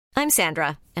I'm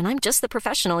Sandra, and I'm just the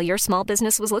professional your small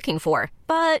business was looking for.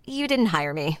 But you didn't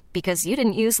hire me because you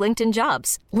didn't use LinkedIn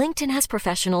Jobs. LinkedIn has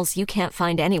professionals you can't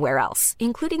find anywhere else,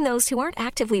 including those who aren't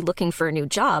actively looking for a new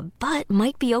job, but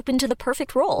might be open to the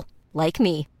perfect role, like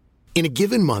me. In a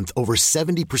given month, over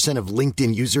 70% of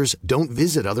LinkedIn users don't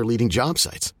visit other leading job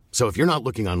sites. So if you're not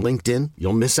looking on LinkedIn,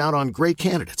 you'll miss out on great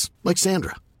candidates like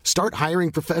Sandra. Start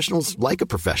hiring professionals like a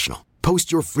professional.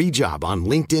 Post your free job on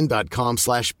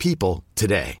linkedin.com/people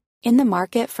today. In the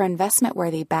market for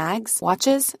investment-worthy bags,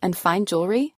 watches, and fine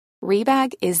jewelry,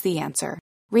 Rebag is the answer.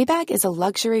 Rebag is a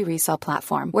luxury resale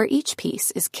platform where each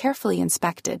piece is carefully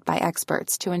inspected by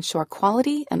experts to ensure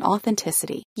quality and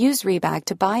authenticity. Use Rebag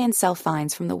to buy and sell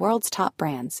finds from the world's top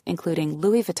brands, including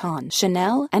Louis Vuitton,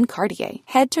 Chanel, and Cartier.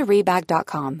 Head to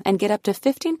Rebag.com and get up to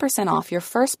 15% off your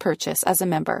first purchase as a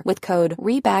member with code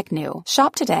REBAGNEW.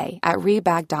 Shop today at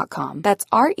Rebag.com. That's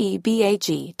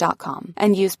REBAG.com.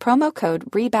 And use promo code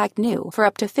REBAGNEW for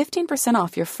up to 15%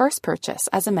 off your first purchase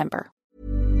as a member.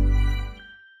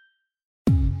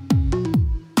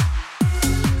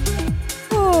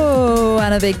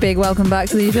 And a big welcome back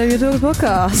to the Utopia Talks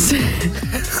podcast.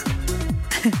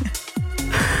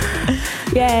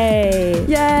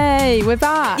 Yay, we're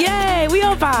back. Yay, we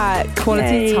are back.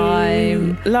 Quality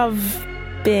time. Love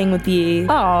being with you.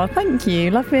 Oh, thank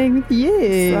you. Love being with you.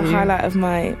 It's the highlight of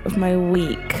my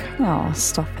week. Oh,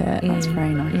 stop it. That's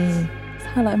very nice. It's the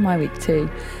highlight of my week too.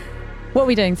 What are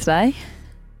we doing today?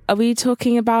 Are we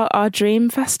talking about our dream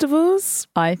festivals?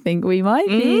 I think we might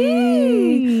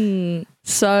be.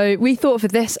 So we thought for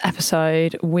this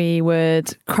episode we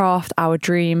would craft our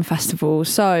dream festival.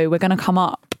 So we're going to come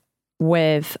up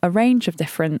with a range of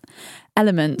different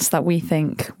elements that we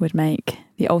think would make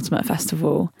the ultimate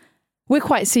festival. We're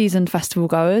quite seasoned festival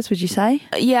goers, would you say?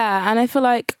 Yeah, and I feel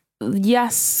like,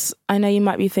 yes, I know you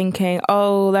might be thinking,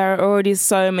 oh, there are already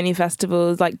so many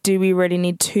festivals. Like, do we really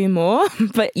need 2 more?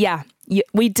 But yeah,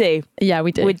 we do. Yeah,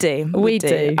 we do. We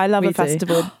do. I love a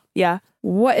festival. Yeah.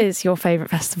 What is your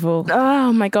favourite festival?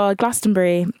 Oh my God,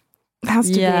 Glastonbury. Has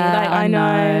to be. Like, I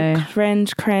know.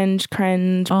 Cringe.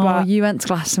 Oh, but you went to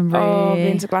Glastonbury. Oh, I've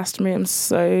been to Glastonbury. I'm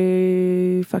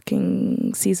so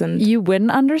fucking seasoned. You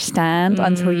wouldn't understand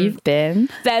until you've been.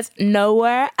 There's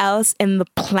nowhere else in the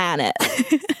planet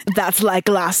that's like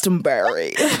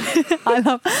Glastonbury.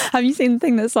 Have you seen the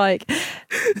thing that's like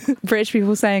British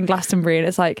people saying Glastonbury and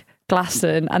it's like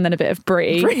Glaston and then a bit of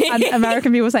brie. And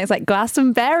American people saying it's like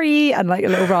Glastonbury and like a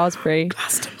little raspberry.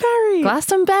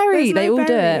 Glastonbury. They all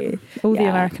do it. All the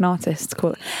American artists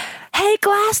call it. Hey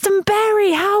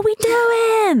Glastonbury, how are we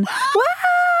doing? Wow.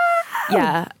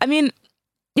 Yeah, I mean,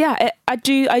 yeah, I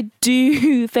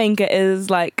do think it is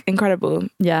like incredible.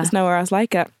 Yeah, there's nowhere else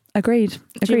like it. Agreed.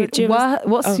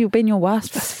 What's been your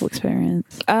worst festival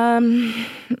experience?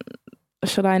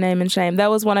 Should I name and shame?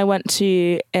 There was one I went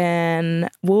to in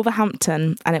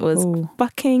Wolverhampton and it was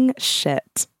fucking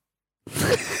shit.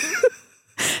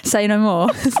 Say no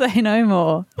more. Say no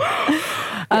more.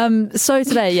 So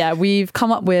today, we've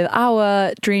come up with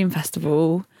our dream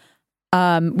festival.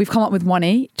 We've come up with one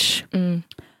each.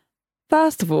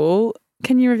 First of all,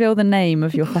 can you reveal the name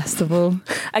of your festival?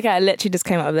 Okay, I literally just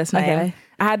came up with this name. Okay.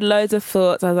 I had loads of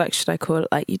thoughts. I was like, should I call it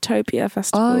like Utopia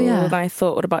Festival? Oh, yeah. Then I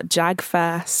thought, what about Jag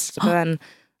Fest? But then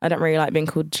I don't really like being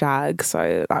called Jag,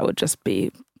 so that would just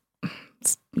be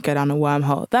go down a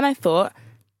wormhole. Then I thought,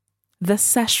 the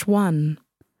Szechuan.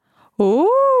 Ooh.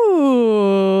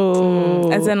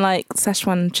 As in like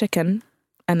Szechuan chicken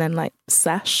and then like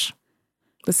Sesh.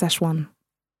 The Szechuan.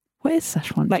 What is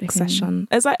Szechuan like chicken? Szechuan.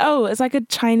 It's like a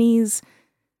Chinese,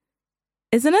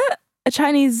 isn't it? A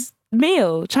Chinese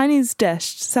meal, Chinese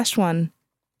dish, Szechuan.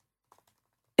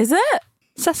 Is it?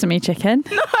 Sesame chicken.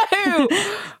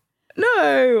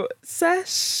 No.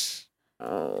 Szechuan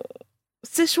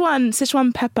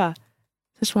pepper.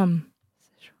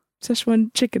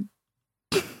 Szechuan chicken.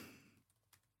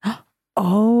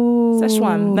 Oh.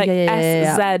 Szechuan. Like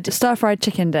SZ. Stir-fried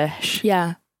chicken dish.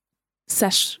 Yeah.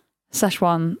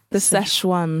 Szechuan. The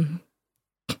Szechuan.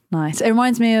 Nice. It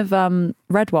reminds me of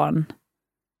Red One.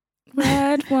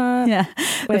 Red One. Yeah.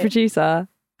 Wait. The producer.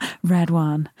 Red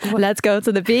One. What? Let's go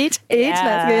to the beach. Let's go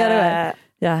the other way.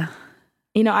 Yeah.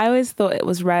 You know, I always thought it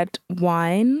was red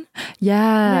wine.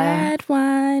 Yeah. Red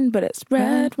wine, but it's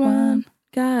red one.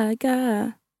 Ga.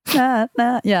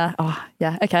 Yeah. Oh,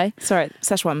 yeah. Okay. Sorry,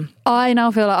 Szechuan. I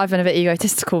now feel like I've been a bit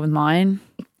egotistical with mine.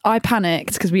 I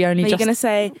panicked because we only Are you going to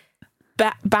say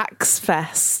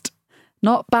Baxfest?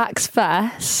 Not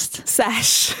Baxfest.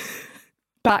 Sesh.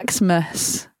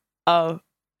 Baxmas. Oh,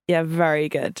 yeah, very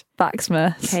good.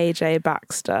 Baxmas. KJ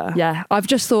Baxter. Yeah, I've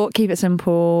just thought keep it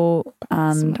simple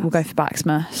and we'll go for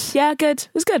Baxmas. Yeah, good.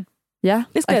 It was good. Yeah?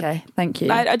 It's good. Okay, thank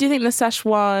you. I do think the Sesh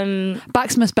one...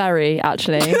 Baxmas Berry,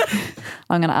 actually.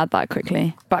 I'm going to add that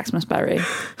quickly. Baxmas Berry.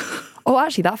 Oh,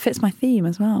 actually, that fits my theme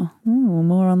as well. Ooh,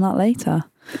 more on that later.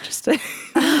 Interesting.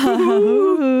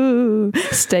 Ooh,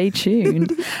 stay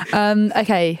tuned.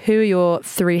 Okay, who are your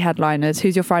 3 headliners?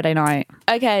 Who's your Friday night?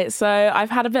 Okay, so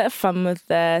I've had a bit of fun with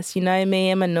this. You know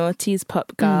me, I'm a noughties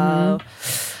pop girl.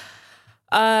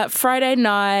 Friday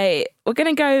night, we're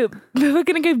gonna go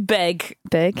big.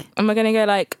 Big? And we're gonna go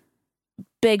like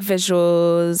big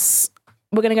visuals.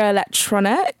 We're gonna go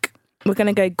electronic. We're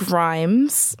gonna go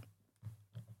Grimes.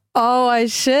 Oh, I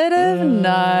should have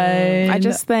known. I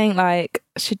just think like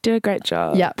she'd do a great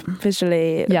job. Yep.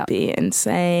 Visually, it'd be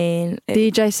insane.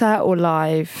 DJ set or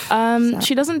live?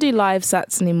 She doesn't do live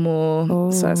sets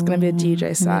anymore, so it's gonna be a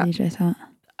DJ set. DJ set.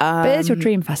 But it's your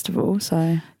dream festival,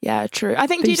 so yeah, true. I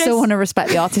think you still want to respect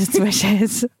the artist's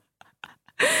wishes.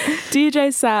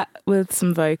 DJ set with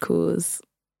some vocals,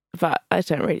 but I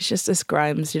don't really. It's just this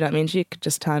Grimes. You know what I mean? She could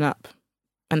just turn up,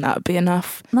 and that would be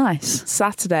enough. Nice.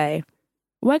 Saturday,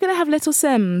 we're gonna have Little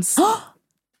Sims.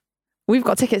 We've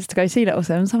got tickets to go see Little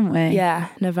Sims, haven't we? Yeah,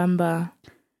 November.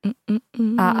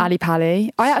 At Ali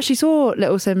Pali. I actually saw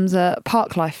Little Sims at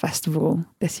Parklife Festival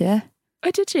this year. Oh,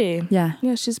 did you? Yeah.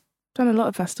 Yeah, she's done a lot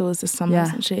of festivals this summer,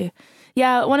 hasn't she?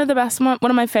 Yeah, one of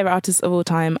my favourite artists of all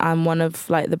time, and one of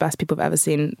like the best people I've ever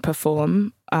seen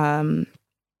perform. I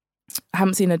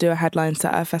haven't seen her do a headline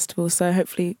set at a festival, so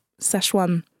hopefully Sesh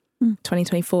 1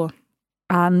 2024.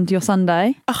 And your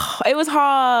Sunday? Oh, it was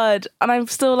hard, and I'm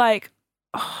still like,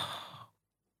 okay,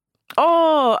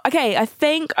 I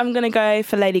think I'm going to go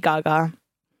for Lady Gaga.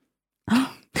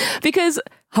 Because...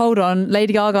 Hold on,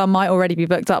 Lady Gaga might already be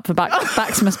booked up for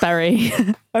Baxmas Berry.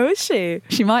 Oh, is she?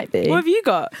 She might be. What have you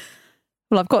got?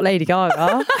 Well, I've got Lady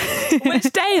Gaga.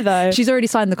 Which day, though? She's already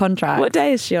signed the contract. What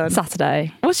day is she on?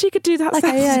 Saturday. Well, she could do that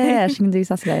Saturday. Yeah, she can do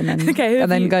Saturday and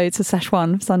then, go to Sesh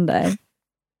 1 Sunday.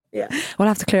 Yeah. We'll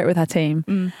have to clear it with her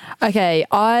team. Okay,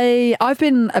 I've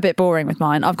been a bit boring with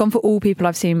mine. I've gone for all people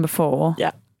I've seen before.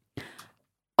 Yeah.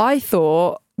 I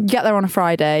thought, get there on a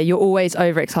Friday, you're always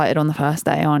overexcited on the first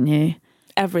day, aren't you?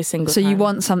 Every single time. So you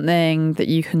want something that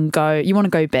you want to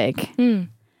go big.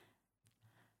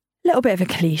 Little bit of a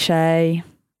cliche,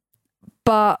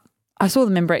 but I saw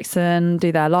them in Brixton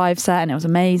do their live set and it was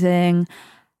amazing.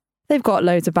 They've got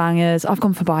loads of bangers. I've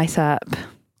gone for Bicep.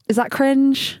 Is that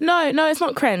cringe? No, it's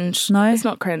not cringe. No? It's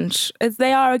not cringe.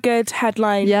 They are a good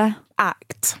headline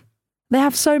act. They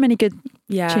have so many good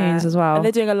tunes as well. Are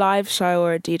they doing a live show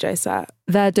or a DJ set?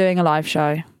 They're doing a live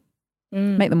show.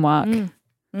 Make them work.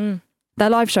 Their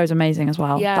live show's amazing as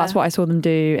well. Yeah. That's what I saw them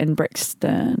do in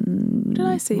Brixton. Did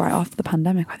I see? Right after the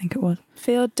pandemic, I think it was.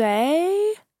 Field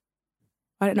Day?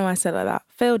 I don't know why I said it like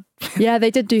that. Yeah, they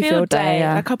did do Field Day.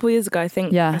 Yeah. A couple of years ago, I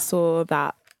think I saw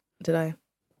that. Did I?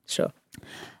 Sure.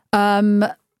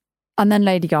 And then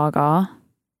Lady Gaga,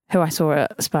 who I saw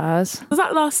at Spurs. Was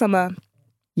that last summer?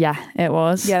 Yeah, it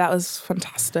was. Yeah, that was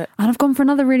fantastic. And I've gone for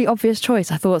another really obvious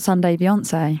choice. I thought Sunday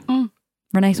Beyonce.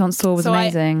 Renaissance tour was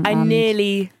amazing. I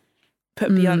nearly put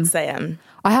Beyonce in.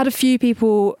 I had a few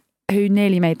people who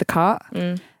nearly made the cut,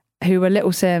 who were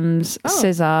Little Sims,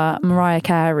 SZA, Mariah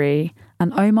Carey,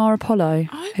 and Omar Apollo,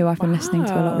 who I've been listening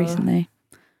to a lot recently.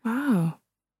 Wow.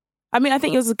 I mean, I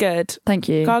think yours are good. Thank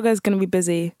you. Gaga's going to be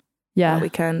busy that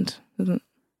weekend.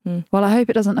 Well, I hope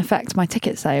it doesn't affect my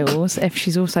ticket sales if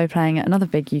she's also playing at another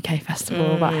big UK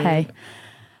festival, but hey.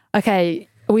 Okay,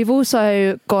 we've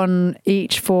also gone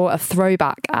each for a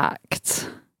throwback act.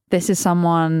 This is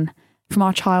someone from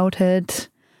our childhood.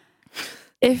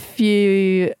 If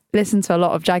you listen to a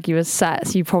lot of Jaguar's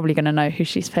sets, you're probably going to know who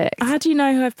she's picked. How do you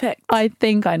know who I've picked? I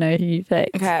think I know who you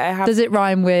picked. Okay, Does it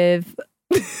rhyme with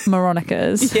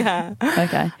Veronicas? Yeah.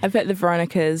 Okay. I picked the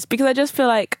Veronicas because I just feel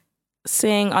like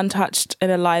seeing Untouched in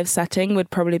a live setting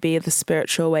would probably be the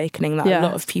spiritual awakening that a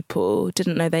lot of people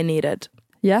didn't know they needed.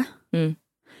 Yeah?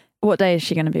 What day is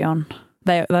she going to be on?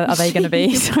 Are they going to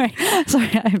be? Sorry.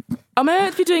 Am I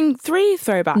meant to be doing 3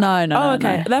 throwbacks? No. Oh,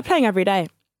 okay. No. They're playing every day.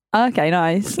 Okay,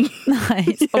 nice.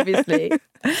 Nice, obviously.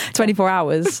 24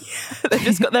 hours. They've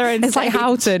just got their own It's stage. like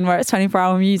Houghton, where it's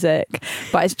 24-hour music,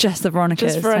 but it's just the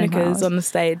Veronicas. Just Veronicas on the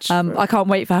stage. I can't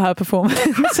wait for her performance.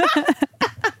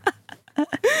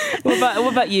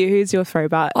 What about you? Who's your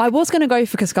throwback? I was going to go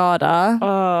for Cascada,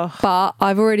 but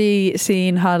I've already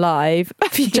seen her live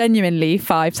genuinely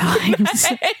 5 times.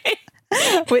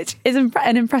 Which is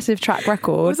an impressive track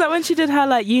record. Was that when she did her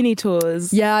like uni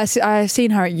tours? Yeah, I've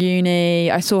seen her at uni.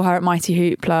 I saw her at Mighty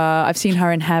Hoopla. I've seen her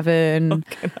in Heaven.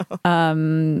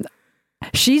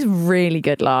 She's really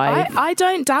good live. I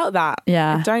don't doubt that.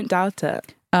 Yeah. I don't doubt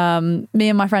it. Me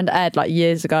and my friend Ed, like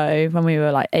years ago when we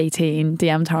were like 18,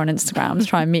 DM'd her on Instagram to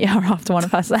try and meet her after one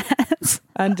of her sets.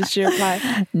 And did she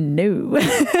reply? No.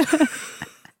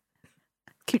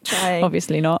 Keep trying.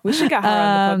 Obviously not. We should get her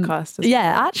on the podcast.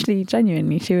 Yeah, actually,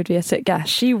 genuinely, she would be a sick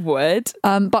guest. She would.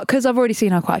 But because I've already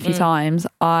seen her quite a few times,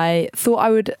 I thought I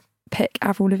would pick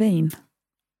Avril Lavigne.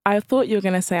 I thought you were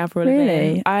going to say Avril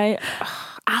Lavigne. Really?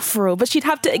 Avril. But she'd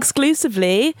have to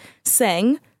exclusively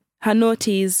sing her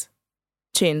Naughties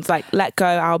tunes, like Let Go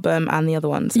album and the other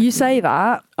ones. You say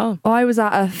that. Oh. I was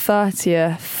at a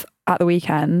 30th at the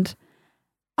weekend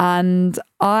and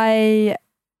I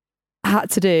had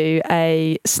to do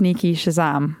a sneaky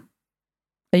Shazam.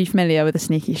 Are you familiar with a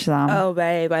sneaky Shazam? Oh,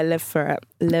 babe, I live for it.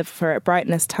 Live for it.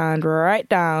 Brightness turned right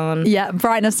down. Yeah,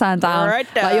 brightness turned down.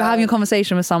 Right down. Like you're having a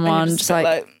conversation with someone, just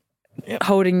like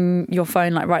holding your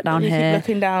phone like right down you here, keep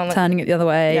looking down, like, turning it the other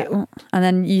way, yeah. and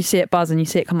then you see it buzz and you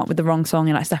see it come up with the wrong song.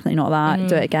 You're like, it's definitely not that.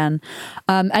 Do it again.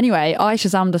 Anyway, I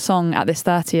Shazammed a song at this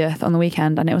 30th on the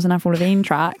weekend, and it was an Avril Lavigne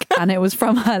track, and it was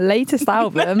from her latest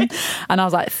album. And I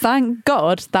was like, thank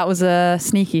God that was a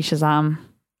sneaky Shazam,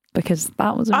 because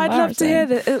that was embarrassing. I'd love to hear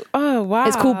that. Oh, wow.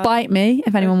 It's called Bite Me,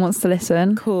 if anyone wants to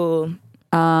listen. Cool.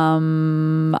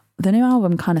 The new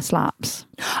album kind of slaps.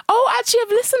 Oh, actually, I've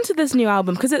listened to this new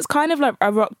album because it's kind of like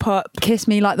a rock pop. Kiss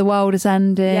Me Like the World Is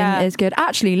Ending is good.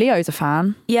 Actually, Leo's a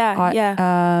fan. Yeah,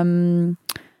 yeah.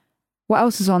 What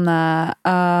else is on there?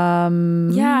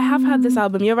 Yeah, I have heard this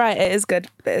album. You're right. It is good.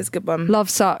 It is a good one. Love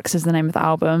Sucks is the name of the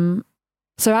album.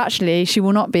 So actually, she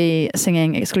will not be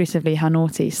singing exclusively her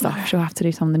naughty stuff. She'll have to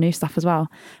do some of the new stuff as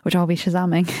well, which I'll be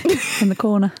Shazamming in the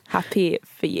corner. Happy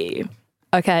for you.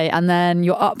 Okay, and then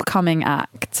your upcoming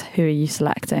act, who are you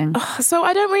selecting? So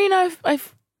I don't really know if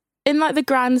I've, in like the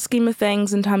grand scheme of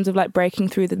things, in terms of like breaking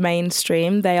through the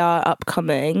mainstream, they are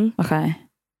upcoming. Okay.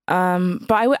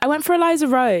 But I went for Eliza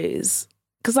Rose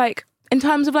because like in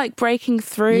terms of like breaking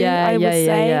through, I would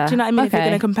say, do you know what I mean? If you're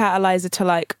going to compare Eliza to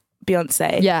like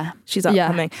Beyonce, she's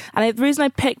upcoming. And the reason I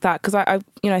picked that because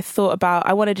I thought about,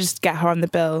 I wanted to just get her on the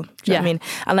bill. Do you know what I mean?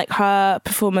 And like her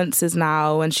performances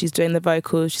now, when she's doing the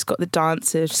vocals, she's got the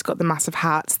dances, she's got the massive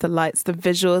hats, the lights, the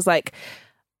visuals. Like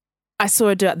I saw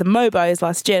her do it at the Mobos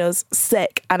last year. And it was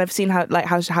sick, and I've seen how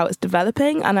it's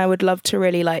developing, and I would love to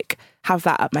really like have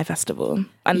that at my festival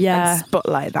and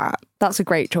spotlight that. That's a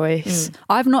great choice.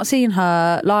 I've not seen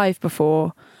her live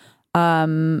before.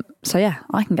 So yeah,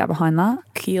 I can get behind that.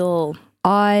 Cool.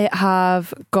 I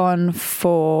have gone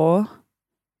for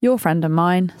your friend of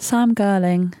mine, Sam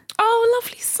Girling. Oh,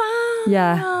 lovely Sam.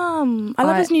 Yeah. I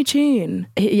love his new tune.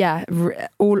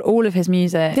 All of his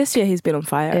music. This year he's been on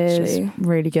fire, actually. Is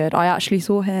really good. I actually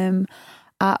saw him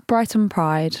at Brighton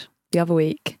Pride the other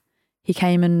week. He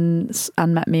came and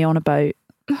met me on a boat.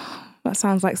 That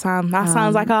sounds like Sam. That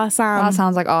sounds like our Sam. That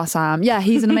sounds like our Sam. Yeah,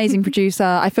 he's an amazing producer.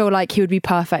 I feel like he would be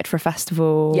perfect for a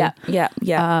festival. Yeah.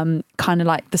 Kind of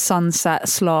like the sunset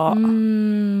slot.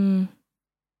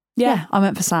 Yeah, I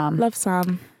went for Sam. Love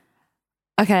Sam.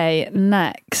 Okay,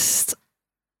 next.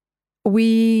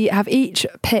 We have each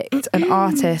picked an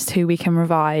artist who we can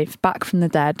revive back from the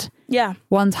dead. Yeah.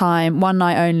 One time, one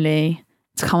night only,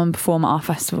 to come and perform at our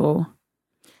festival.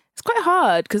 It's quite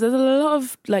hard because there's a lot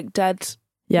of like dead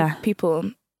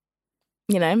people,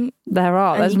 you know.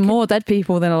 There's more dead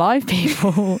people than alive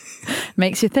people.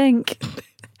 Makes you think.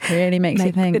 Really makes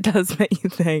you think. It does make you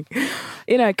think.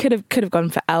 You know, could have gone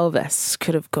for Elvis.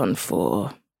 Could have gone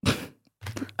for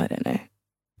I don't know.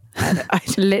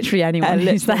 Literally anyone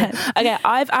who's there. Okay,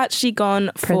 I've actually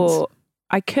gone for.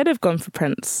 I could have gone for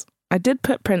Prince. I did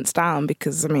put Prince down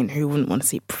because I mean, who wouldn't want to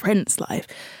see Prince live?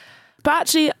 But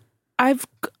actually, I'm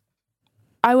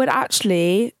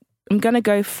going to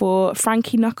go for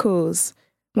Frankie Knuckles,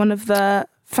 one of the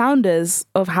founders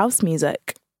of house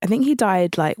music. I think he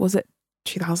died, like, was it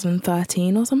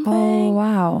 2013 or something? Oh,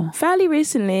 wow. Fairly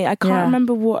recently. I can't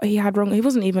remember what he had wrong. He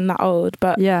wasn't even that old,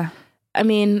 but I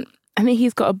mean, I think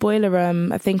he's got a Boiler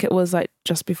Room. I think it was like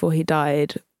just before he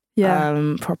died.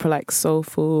 Yeah. Proper like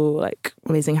soulful, like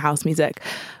amazing house music.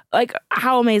 Like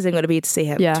how amazing would it be to see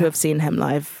him, to have seen him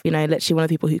live? You know, literally one of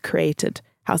the people who created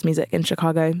house music in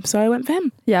Chicago. So I went for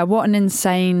him. Yeah, what an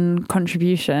insane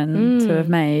contribution to have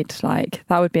made. Like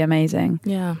that would be amazing.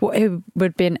 Yeah. He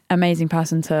would be an amazing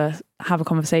person to have a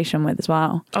conversation with as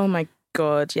well. Oh my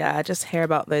God, yeah. Just hear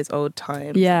about those old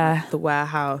times. Yeah. The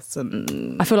warehouse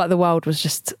and... I feel like the world was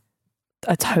just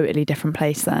a totally different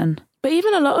place then. But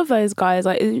even a lot of those guys,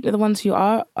 like the ones who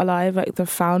are alive, like the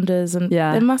founders, and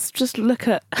they must just look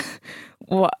at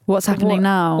what's happening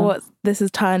now. What this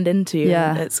has turned into.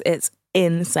 Yeah. It's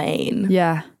insane.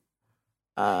 Yeah.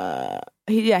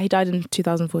 He died in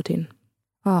 2014.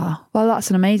 Oh, well,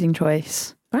 that's an amazing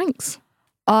choice. Thanks.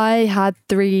 I had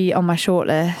 3 on my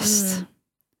shortlist.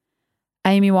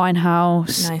 Amy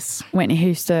Winehouse, Nice. Whitney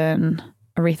Houston,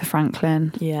 Aretha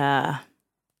Franklin. Yeah.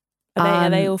 Are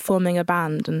they all forming a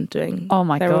band and doing... Oh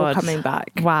my they're God. all coming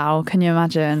back. Wow, can you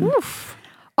imagine? Oof.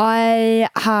 I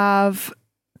have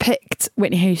picked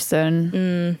Whitney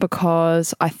Houston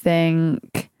because I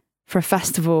think for a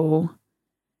festival,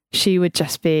 she would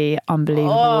just be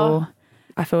unbelievable.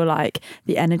 I feel like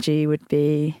the energy would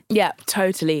be... Yeah,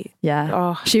 totally. Yeah.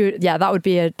 Oh. She would, yeah, that would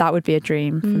be a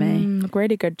dream for me.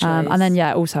 Really good choice. And then,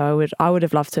 yeah, also I would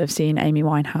have loved to have seen Amy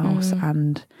Winehouse.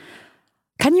 And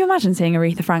can you imagine seeing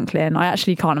Aretha Franklin? I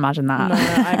actually can't imagine that. No,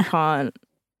 I can't.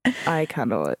 I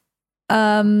cannot.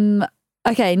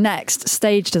 Okay, next,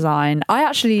 stage design. I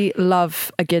actually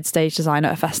love a good stage design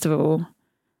at a festival.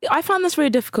 I found this really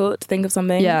difficult to think of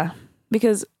something. Yeah.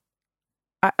 Because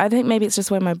I think maybe it's just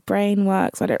the way my brain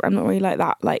works. I'm not really like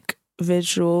that, like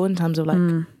visual in terms of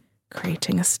like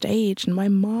creating a stage in my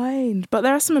mind. But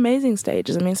there are some amazing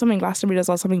stages. I mean, something Glastonbury does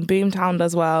well, something Boomtown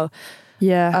does well.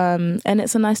 Yeah. And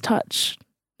it's a nice touch,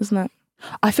 isn't it?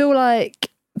 I feel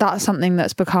like that's something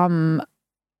that's become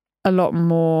a lot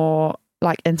more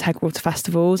like integral to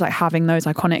festivals, like having those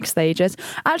iconic stages.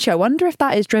 Actually, I wonder if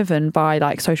that is driven by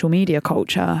like social media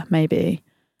culture, maybe.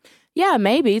 Yeah,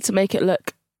 maybe to make it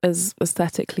look as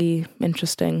aesthetically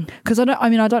interesting. Because I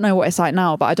don't know what it's like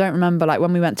now, but I don't remember like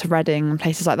when we went to Reading and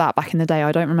places like that back in the day,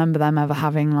 I don't remember them ever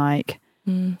having like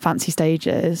fancy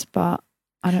stages, but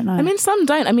I don't know. I mean, some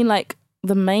don't. I mean, like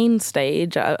the main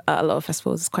stage at a lot of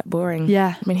festivals is quite boring.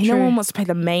 Yeah. I mean, no one wants to play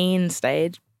the main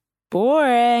stage.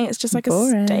 Boring. It's just like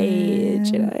a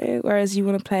stage, you know. Whereas you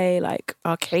want to play like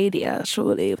Arcadia,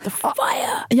 surely, with the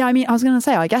fire. Yeah, I mean, I was going to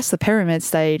say, I guess the pyramid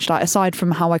stage, like aside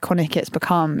from how iconic it's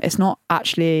become, it's not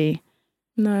actually...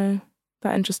 No,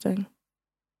 that interesting.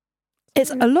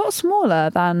 It's a lot smaller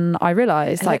than I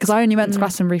realised. Like, because I only went to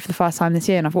Glastonbury for the first time this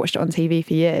year and I've watched it on TV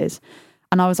for years.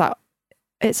 And I was like,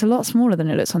 it's a lot smaller than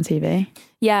it looks on TV.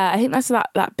 Yeah, I think that's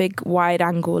that big wide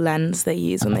angle lens they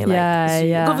use when they like...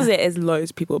 Yeah. Obviously, it is loads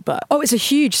of people, but... Oh, it's a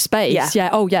huge space. Yeah.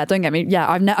 Oh, yeah, don't get me... Yeah,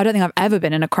 I don't think I've ever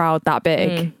been in a crowd that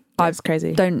big. That's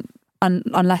crazy.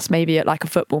 Unless maybe at like a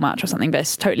football match or something, but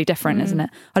it's totally different, isn't it?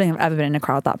 I don't think I've ever been in a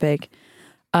crowd that big.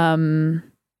 But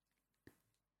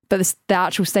the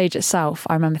actual stage itself,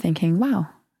 I remember thinking, wow,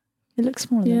 it looks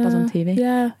smaller than it does on TV.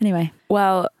 Yeah. Anyway.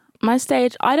 Well, my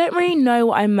stage, I don't really know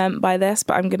what I meant by this,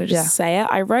 but I'm going to just say it.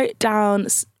 I wrote down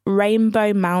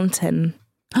Rainbow Mountain.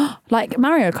 Like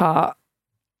Mario Kart?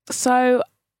 So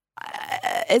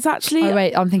it's actually... Oh,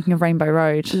 wait, I'm thinking of Rainbow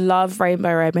Road. Love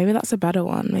Rainbow Road. Maybe that's a better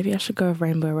one. Maybe I should go with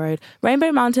Rainbow Road.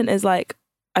 Rainbow Mountain is like...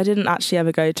 I didn't actually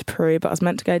ever go to Peru, but I was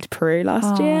meant to go to Peru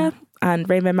last year. And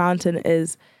Rainbow Mountain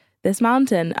is this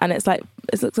mountain. And it's like...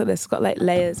 It looks like this. It's got like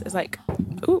layers. It's like...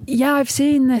 Ooh. Yeah, I've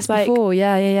seen this before. Like,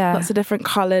 yeah. Lots of different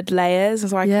coloured layers.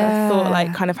 So I kind of thought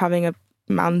like kind of having a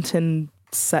mountain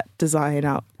set design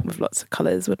out with lots of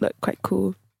colours would look quite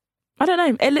cool. I don't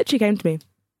know. It literally came to me.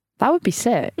 That would be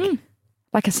sick.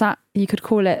 Like you could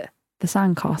call it the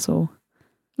Sandcastle.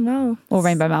 No. Or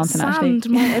Rainbow Mountain, actually. Sand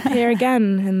might appear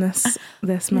again in this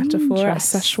metaphor at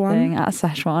Szechuan. At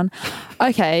Szechuan.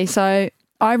 Okay, so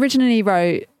I originally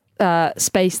wrote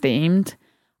space themed.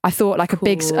 I thought like a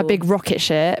big rocket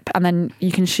ship, and then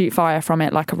you can shoot fire from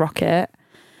it like a rocket.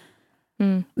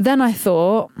 Then I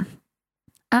thought,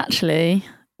 actually,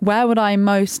 where would I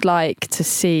most like to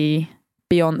see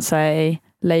Beyonce,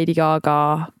 Lady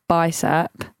Gaga,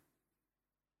 Bicep?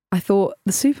 I thought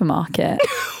the supermarket.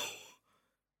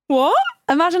 What?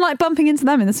 Imagine like bumping into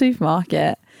them in the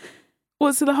supermarket.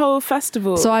 What's the whole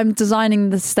festival? So I'm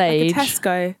designing the stage like a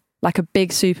Tesco, like a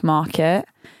big supermarket.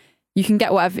 You can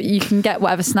get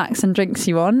whatever snacks and drinks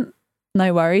you want.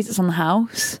 No worries, it's on the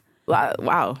house.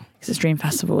 Wow. Because it's Dream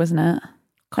Festival, isn't it?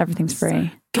 Everything's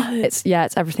free. So good. It's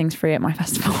everything's free at my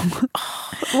festival.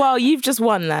 Well, you've just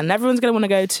won then. Everyone's going to want to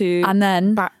go to... And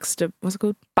then... Baxter... What's it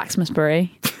called? Baxmasbury.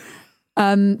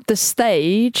 The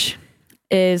stage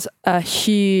is a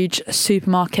huge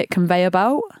supermarket conveyor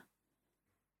belt.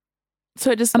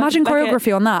 So it just... Imagine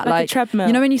choreography on that. Like a treadmill.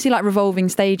 You know when you see like revolving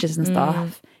stages and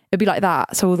stuff? It'd be like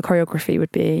that. So all the choreography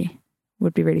would be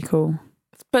really cool.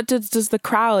 But does the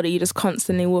crowd, are you just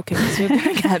constantly walking because you're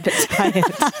going to get a bit tired?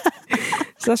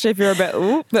 Especially if you're a bit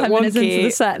 10 minutes into the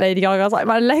set, Lady Gaga, I was like,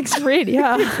 my legs really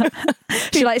hurt.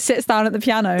 She like sits down at the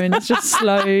piano and it's just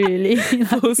slowly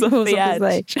falls off the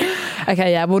edge.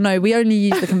 Okay, yeah. Well, no, we only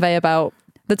use the conveyor belt.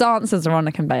 The dancers are on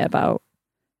a conveyor belt.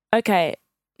 Okay,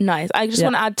 nice. I just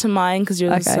want to add to mine because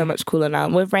yours is so much cooler now.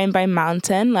 With Rainbow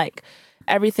Mountain, like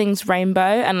everything's rainbow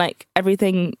and like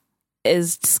everything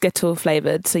is Skittle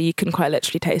flavoured, so you can quite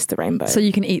literally taste the rainbow. So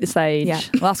you can eat the stage. Yeah.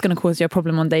 Well, that's going to cause you a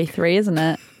problem on day 3, isn't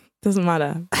it? Doesn't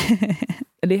matter.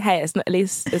 Hey, at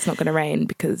least it's not going to rain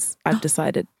because I've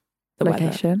decided the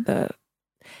location. The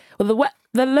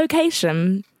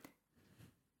location.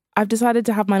 I've decided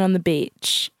to have mine on the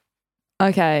beach.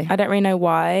 Okay. I don't really know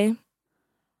why.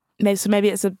 Maybe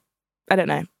it's I don't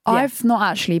know. Yeah. I've not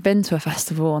actually been to a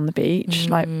festival on the beach.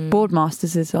 Like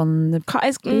Boardmasters is on the beach.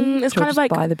 It's kind of like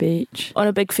by the beach. On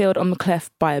a big field on the cliff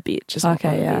by a beach. It's not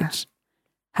on the beach.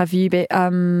 Have you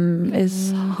been,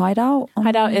 is Hideout?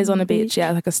 Hideout is on a beach,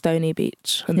 yeah, like a stony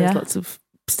beach. And there's lots of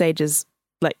stages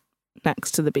like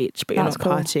next to the beach, but you're not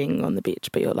partying on the beach,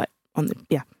 but you're like on the,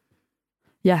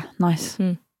 Yeah, nice.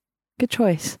 Good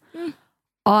choice.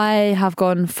 I have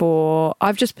gone for,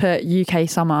 I've just put UK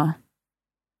summer.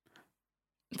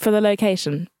 For the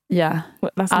location? Yeah.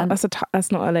 That's not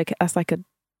a location, that's like a...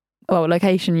 Well,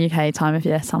 location UK, time of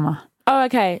year, summer. Oh,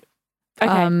 okay.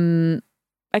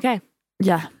 Okay.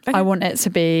 Yeah, okay. I want it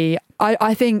to be...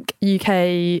 I think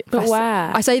UK... But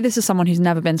where? I say this as someone who's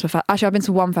never been to Actually, I've been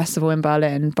to one festival in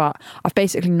Berlin, but I've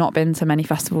basically not been to many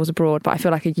festivals abroad, but I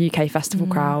feel like a UK festival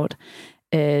crowd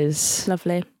is...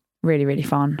 Lovely. Really, really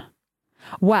fun.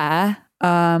 Where?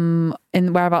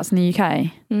 Whereabouts in the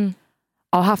UK?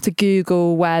 I'll have to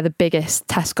Google where the biggest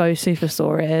Tesco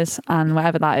superstore is, and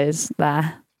wherever that is,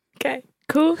 there. Okay,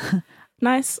 cool.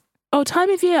 Nice. Oh, time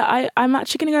of year. I'm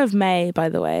actually going to go with May, by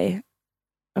the way.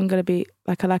 I'm going to be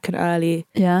like an early,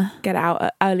 get out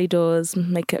at early doors,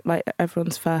 make it like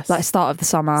everyone's first. Like start of the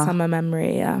summer. Summer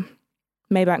memory, yeah.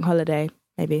 Maybank holiday,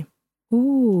 maybe.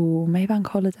 Ooh, Maybank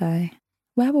holiday.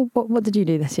 What did you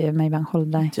do this year, Maybank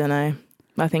holiday? Don't know.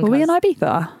 I think Were we in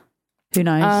Ibiza? Who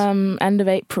knows? End of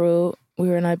April, we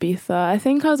were in Ibiza. I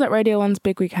think I was at Radio 1's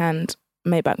Big Weekend,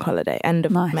 Maybank holiday, end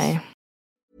of May.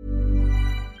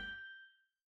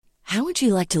 How would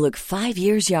you like to look 5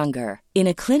 years younger? In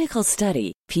a clinical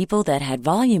study, people that had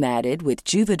volume added with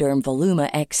Juvederm Voluma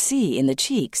XC in the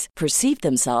cheeks perceived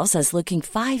themselves as looking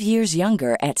 5 years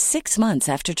younger at 6 months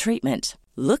after treatment.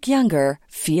 Look younger,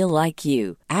 feel like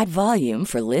you. Add volume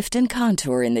for lift and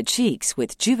contour in the cheeks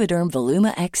with Juvederm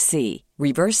Voluma XC.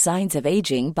 Reverse signs of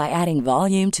aging by adding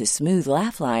volume to smooth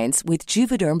laugh lines with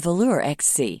Juvederm Volure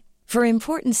XC. For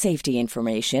important safety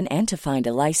information and to find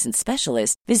a licensed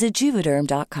specialist, visit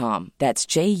Juvederm.com. That's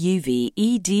JUVEDERM.com.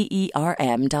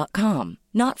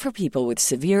 Not for people with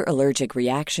severe allergic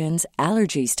reactions,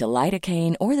 allergies to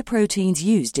lidocaine, or the proteins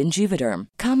used in Juvederm.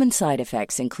 Common side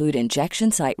effects include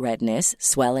injection site redness,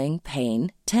 swelling,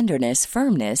 pain, tenderness,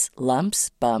 firmness,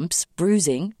 lumps, bumps,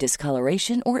 bruising,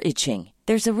 discoloration, or itching.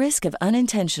 There's a risk of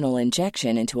unintentional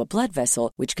injection into a blood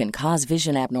vessel, which can cause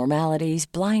vision abnormalities,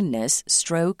 blindness,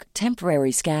 stroke,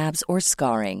 temporary scabs, or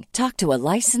scarring. Talk to a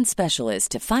licensed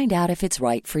specialist to find out if it's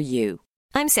right for you.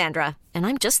 I'm Sandra, and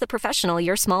I'm just the professional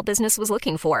your small business was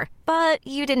looking for. But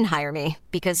you didn't hire me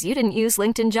because you didn't use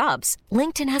LinkedIn Jobs.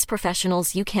 LinkedIn has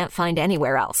professionals you can't find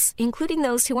anywhere else, including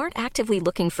those who aren't actively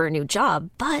looking for a new job,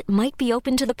 but might be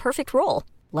open to the perfect role,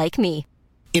 like me.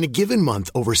 In a given month,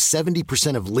 over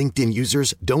 70% of LinkedIn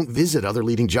users don't visit other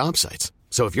leading job sites.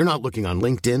 So if you're not looking on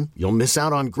LinkedIn, you'll miss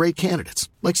out on great candidates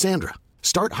like Sandra.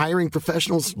 Start hiring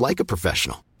professionals like a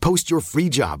professional. Post your free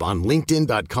job on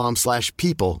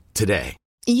linkedin.com/people today.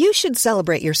 You should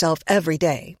celebrate yourself every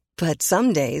day, but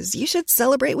some days you should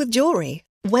celebrate with jewelry.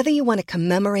 Whether you want to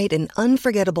commemorate an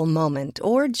unforgettable moment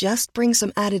or just bring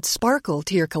some added sparkle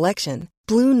to your collection,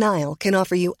 Blue Nile can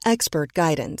offer you expert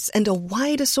guidance and a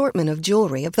wide assortment of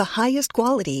jewelry of the highest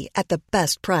quality at the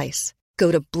best price.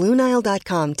 Go to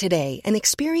BlueNile.com today and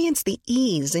experience the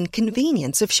ease and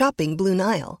convenience of shopping Blue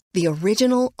Nile, the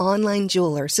original online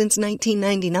jeweler since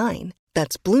 1999.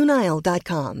 That's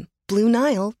BlueNile.com.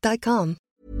 BlueNile.com.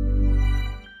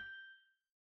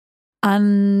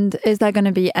 And is there going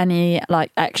to be any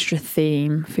like extra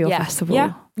theme for your festival?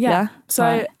 Yeah.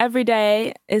 So every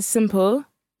day is simple.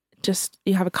 Just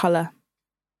you have a colour.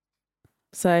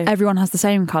 So everyone has the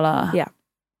same colour? Yeah.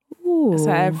 Ooh.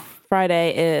 So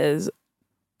Friday is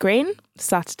green,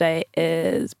 Saturday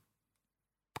is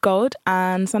gold,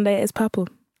 and Sunday is purple.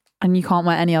 And you can't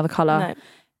wear any other colour? No.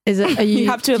 Is it? You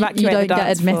have to evacuate. You don't the get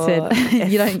dance admitted. floor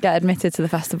You don't get admitted to the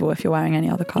festival if you're wearing any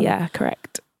other colour. Yeah,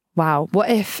 correct. Wow. What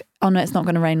if? Oh no, it's not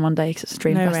going to rain one day because it's a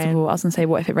dream festival. Rain. I was going to say,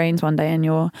 what if it rains one day and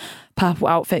your purple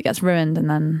outfit gets ruined and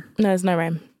then? No, there's no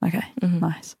rain. Okay,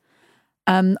 nice.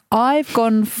 I've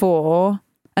gone for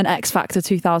an X Factor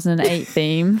 2008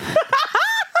 theme.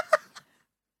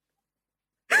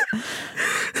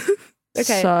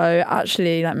 Okay. So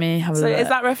actually, let me have a look. So is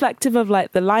that reflective of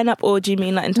like the lineup, or do you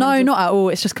mean like in terms No, not at all.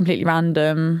 It's just completely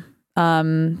random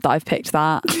that I've picked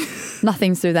that.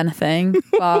 nothing to do with anything,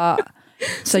 but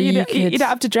so you don't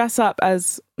have to dress up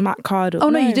as Matt Cardle. Oh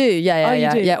no, you do.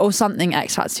 Yeah, do. yeah, or something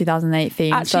X Factor 2008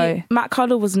 theme. Actually, Matt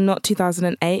Cardle was not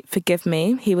 2008. Forgive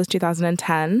me. He was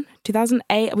 2010.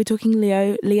 2008. Are we talking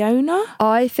Leona?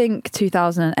 I think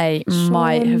 2008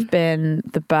 might have been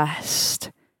the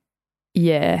best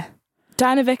year.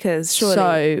 Diana Vickers, surely.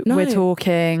 So we're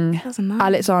talking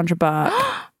Alexandra Burke.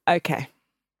 Okay.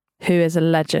 Who is a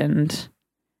legend.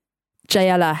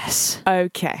 JLS.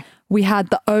 Okay. We had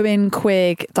the Owen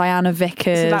Quigg, Diana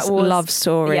Vickers love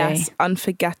story. Yes,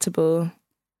 unforgettable.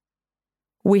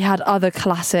 We had other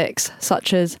classics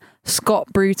such as Scott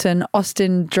Bruton,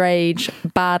 Austin Drage,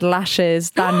 Bad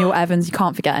Lashes, Daniel Evans. You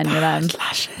can't forget any of them.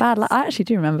 Lashes. I actually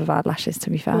do remember Bad Lashes, to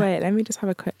be fair. Wait, let me just have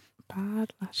a quick...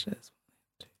 Bad Lashes.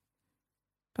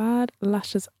 Bad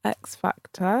Lashes X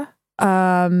Factor.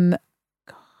 In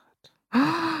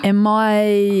my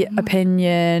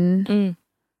opinion...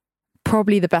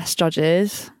 Probably the best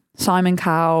judges: Simon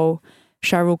Cowell,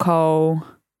 Cheryl Cole,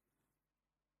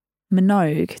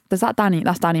 Minogue. That's Danny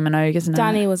Minogue, isn't it?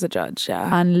 Danny was a judge,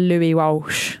 yeah. And Louis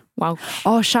Walsh. Wow.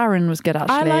 Oh, Sharon was good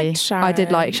actually. I liked Sharon. I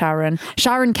did like Sharon.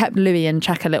 Sharon kept Louis in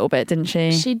check a little bit, didn't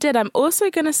she? She did. I'm also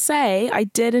going to say I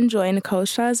did enjoy Nicole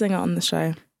Scherzinger on the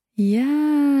show.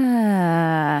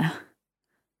 Yeah.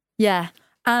 Yeah.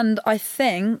 And I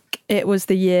think it was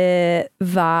the year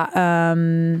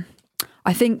that...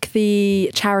 I think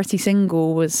the charity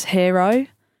single was Hero,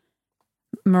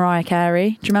 Mariah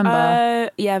Carey. Do you remember?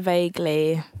 Yeah,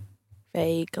 vaguely.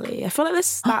 I feel like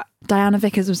that Diana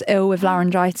Vickers was ill with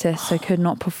laryngitis, so could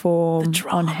not perform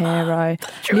on Hero.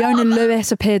 Leona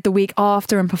Lewis appeared the week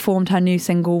after and performed her new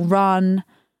single Run.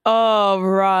 Oh,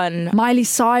 Run. Miley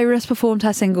Cyrus performed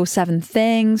her single Seven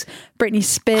Things. Britney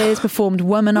Spears performed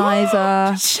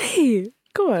Womanizer. She...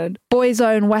 Good.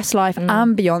 Boyzone, Westlife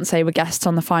and Beyonce were guests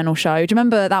on the final show. Do you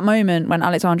remember that moment when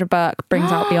Alexandra Burke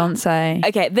brings out Beyonce?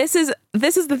 Okay, this is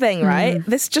the thing, right?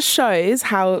 This just shows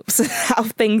how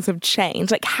things have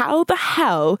changed. Like, how the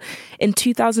hell in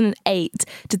 2008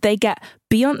 did they get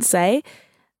Beyonce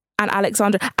and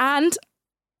Alexandra and...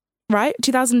 Right,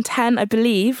 2010, I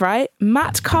believe, right?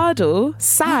 Matt Cardle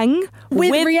sang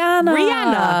with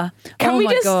Rihanna.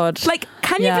 God. Like,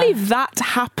 can you believe that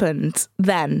happened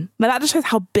then? But that just shows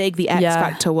how big the X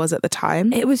Factor was at the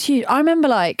time. It was huge. I remember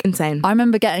insane. I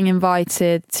remember getting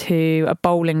invited to a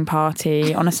bowling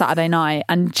party on a Saturday night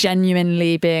and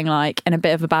genuinely being like in a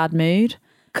bit of a bad mood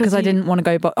because I didn't want to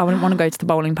go. I didn't want to go to the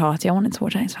bowling party. I wanted to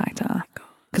watch X Factor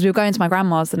because we were going to my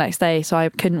grandma's the next day, so I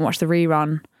couldn't watch the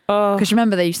rerun. Because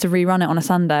remember they used to rerun it on a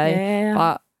Sunday. Yeah.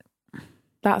 But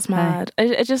that's mad.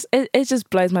 It just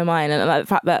blows my mind, and like the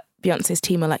fact that Beyonce's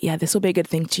team are like, yeah, this will be a good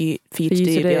thing for you to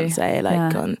do, Beyonce.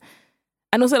 Like,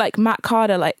 and also like Matt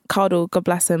Cardle, God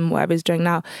bless him, whatever he's doing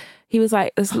now. He was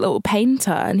like this little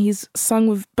painter, and he's sung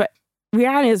with. But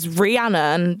Rihanna is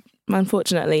Rihanna, and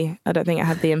unfortunately, I don't think it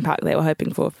had the impact they were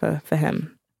hoping for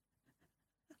him.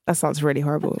 That sounds really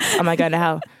horrible. Am I going to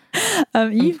hell?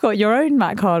 You've got your own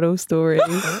Matt Cardle story.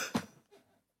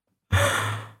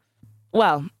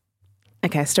 Well,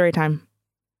 okay, story time.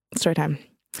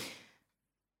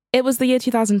 It was the year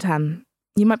 2010.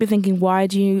 You might be thinking, why are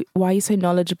you so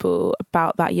knowledgeable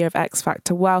about that year of X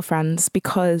Factor? Well, friends,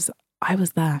 because I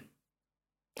was there.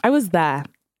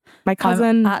 My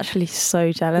cousin, I'm actually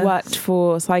so jealous, worked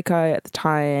for Psycho at the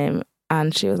time.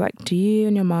 And she was like, do you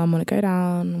and your mum want to go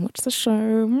down and watch the show?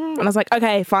 And I was like,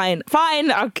 okay, fine.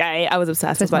 Okay. I was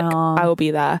obsessed. I was like, I will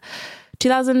be there.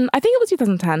 I think it was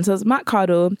 2010. So it was Matt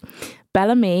Cardle,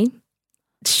 Bellamy,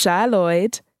 Cher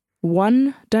Lloyd,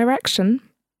 One Direction,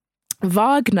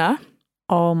 Wagner.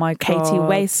 Oh my God. Katie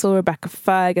Waisel, Rebecca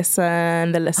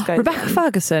Ferguson, the list goes Rebecca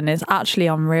Ferguson is actually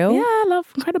unreal. Yeah, I love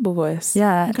incredible voice.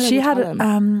 Yeah, incredible she had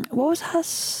talent. what was her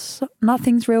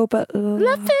Nothing's Real But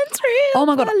Nothing's Real. Oh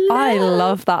my God, I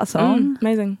love that song.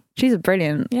 Amazing. She's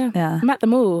brilliant. Yeah. I met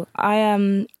them all. I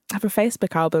have a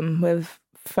Facebook album with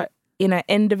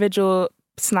individual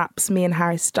snaps, me and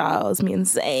Harry Styles, me and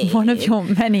Zayn. One of your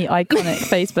many iconic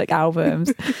Facebook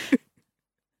albums.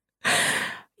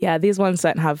 Yeah, these ones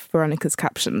don't have Veronica's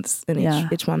captions in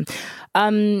each one.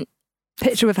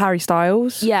 Picture with Harry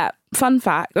Styles. Yeah, fun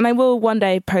fact, and I will one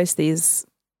day post these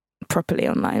properly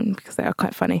online because they are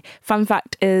quite funny. Fun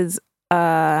fact is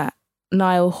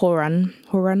Niall Horan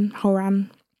from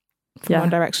One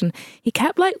Direction. He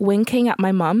kept like winking at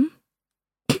my mum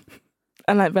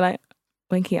and like be like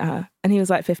winking at her. And he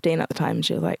was like 15 at the time. And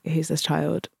she was like, who's this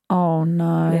child? Oh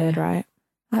no. Weird, right?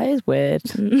 That is weird.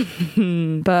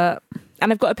 But...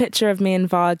 And I've got a picture of me and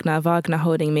Wagner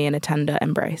holding me in a tender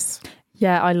embrace.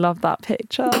 Yeah, I love that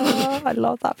picture.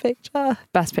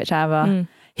 Best picture ever.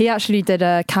 He actually did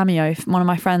a cameo. One of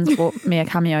my friends bought me a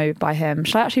cameo by him.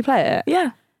 Should I actually play it?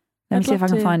 Yeah. Let me see if I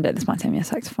can find it. This might take me a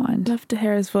sec to find. Love to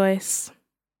hear his voice.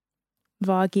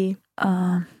 Vargy.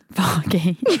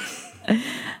 Vargy.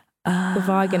 The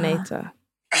Varginator.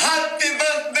 Happy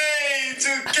birthday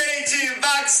to Katie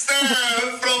Baxter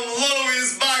from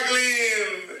Louis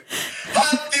Baglin.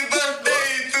 Happy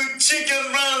birthday to Chicken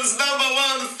Run's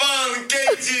 #1 fan,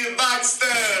 Katie Baxter.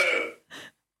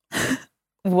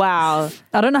 Wow.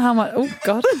 I don't know how much. Oh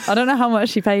God, I don't know how much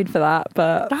she paid for that,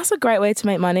 but That's a great way to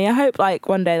make money. I hope like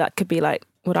one day that could be like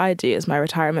what I do as my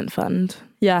retirement fund.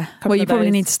 yeah. Well, you of probably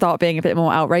those. need to start being a bit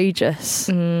more outrageous.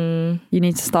 You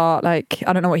need to start like,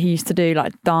 I don't know what he used to do,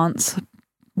 like dance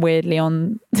weirdly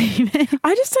on TV.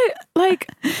 I just don't like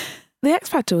the X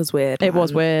Factor was weird. It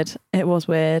was man. weird. It was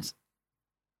weird.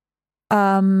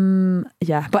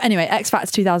 Yeah, but anyway, X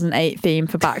Factor 2008 theme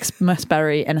for Bax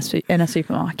Musberry in a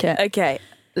supermarket. Okay,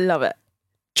 love it.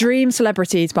 Dream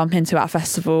celebrity to bump into at a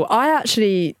festival. I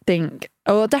actually think,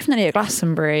 well, definitely at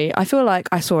Glastonbury. I feel like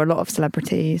I saw a lot of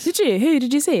celebrities. Did you? Who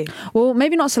did you see? Well,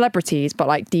 maybe not celebrities, but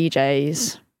like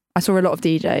DJs. I saw a lot of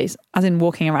DJs, as in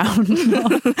walking around.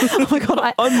 Oh my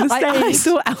God, On the I stage.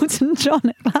 saw Elton John.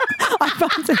 I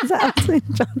bumped into Elton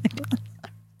John.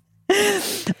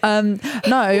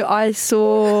 No, I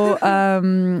saw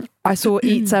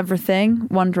Eats Everything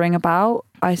wandering about.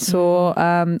 I saw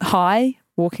High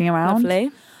walking around. Lovely.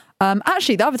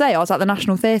 Actually, the other day I was at the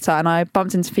National Theatre and I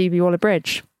bumped into Phoebe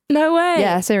Waller-Bridge. No way.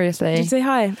 Yeah, seriously. Did you say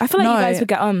hi? I feel like No. you guys would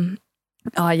get on.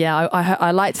 Oh yeah,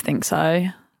 I like to think so,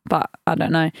 but I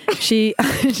don't know. She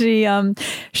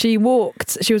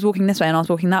walked. She was walking this way and I was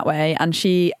walking that way, and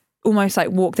she almost like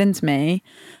walked into me,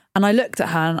 and I looked at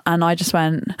her and I just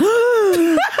went.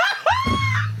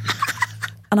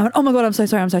 And I went, oh my God, I'm so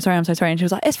sorry. And she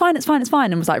was like, it's fine. And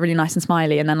was like really nice and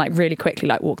smiley. And then like really quickly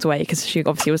like walked away because she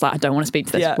obviously was like, I don't want to speak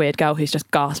to this weird girl who's just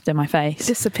gasped in my face.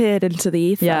 Disappeared into the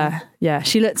ether. Yeah.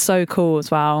 She looked so cool as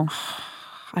well.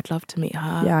 I'd love to meet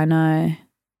her. Yeah, I know.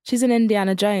 She's in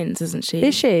Indiana Jones, isn't she?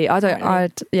 Is she? I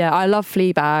love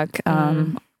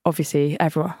Fleabag. Obviously,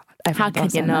 everyone How can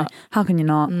does, you don't they? not? How can you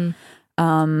not?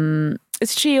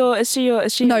 Is she? No,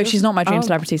 she's not my dream Oh.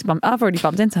 celebrity to bump. I've already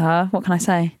bumped into her. What can I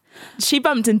say? She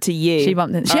bumped into you. She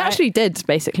bumped in. She All right. actually did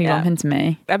basically bump into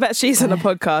me. I bet she's on a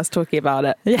podcast talking about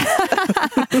it. Yeah.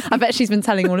 I bet she's been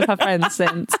telling all of her friends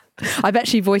since. I bet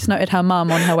she voice noted her mum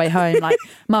on her way home, like,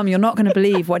 Mum, you're not going to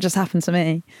believe what just happened to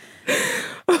me.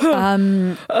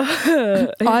 I've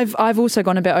also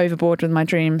gone a bit overboard with my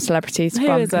dream celebrities to Who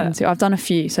bump is it? into. I've done a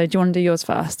few. So do you want to do yours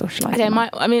first, or shall I? Okay, do mine?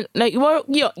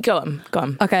 go on.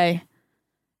 Okay.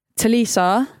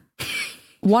 Talisa,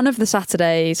 one of the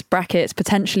Saturdays, brackets,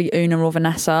 potentially Una or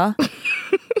Vanessa.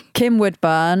 Kim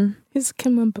Woodburn. Who's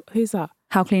that?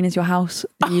 How clean is your house?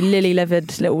 You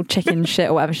lily-livered little chicken shit,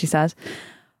 or whatever she says.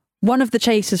 One of the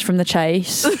chasers from The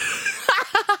Chase.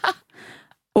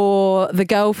 Or the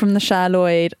girl from the Cher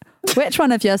Lloyd. Which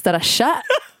one of yours did a shit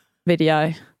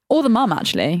video? Or the mum,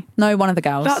 actually. No, one of the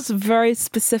girls. That's very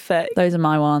specific. Those are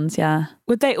my ones, yeah.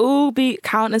 Would they all be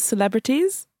count as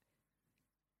celebrities?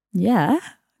 Yeah,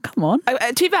 come on.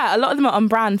 To be fair, a lot of them are on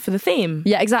brand for the theme.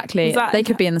 Yeah, exactly. They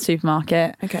could be in the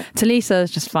supermarket. Okay. Talisa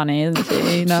is just funny, isn't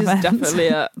she? No She's offense. definitely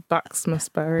at Bax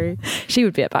Musberry. She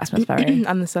would be at Bax Musberry.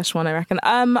 And the Szechuan, I reckon.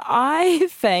 I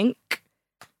think,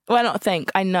 well, not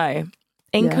think, I know.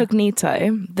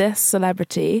 Incognito, this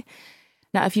celebrity.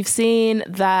 Now, if you've seen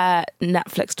that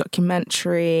Netflix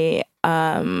documentary,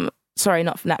 sorry,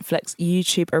 not Netflix,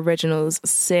 YouTube Originals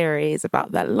series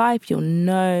about their life, you'll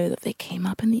know that they came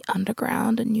up in the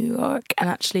underground in New York and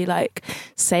actually like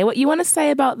say what you want to say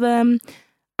about them.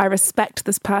 I respect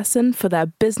this person for their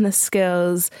business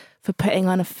skills, for putting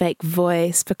on a fake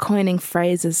voice, for coining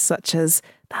phrases such as,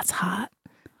 that's hot.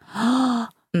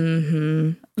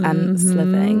 And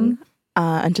sliving.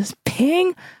 And just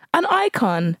being an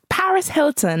icon. Paris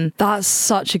Hilton. That's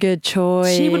such a good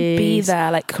choice. She would be there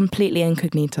like completely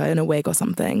incognito in a wig or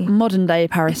something. Modern day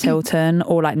Paris Hilton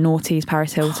or like noughties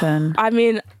Paris Hilton. I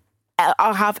mean,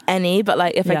 I'll have any, but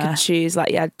like if I could choose,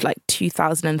 like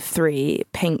 2003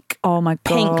 pink. Oh my God.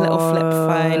 Pink little flip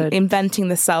phone, inventing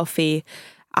the selfie.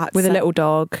 With a little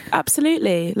dog.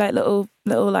 Absolutely. Like little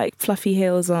like fluffy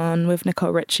heels on with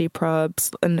Nicole Richie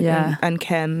probs and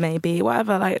Kim maybe,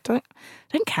 whatever. Like don't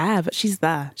care, but she's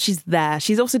there. She's there.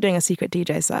 She's also doing a secret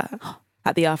DJ set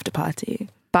at the after party.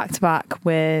 Back to back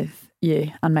with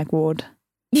you and Meg Ward.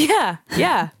 Yeah.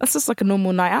 That's just like a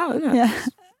normal night out, isn't it? Yeah.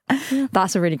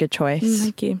 That's a really good choice.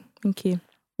 Thank you.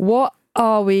 What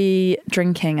are we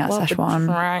drinking at Szechuan?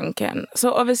 Drinking.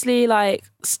 So obviously, like,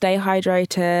 stay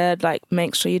hydrated. Like,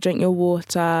 make sure you drink your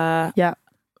water. Yeah.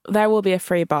 there will be a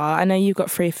free bar. I know you've got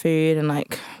free food and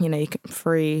like, you know, you can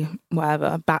free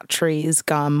whatever, batteries,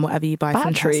 gum, whatever you buy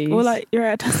from Batteries? Tesco. Well, like you're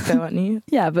at Tesco, aren't you?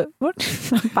 Yeah, but what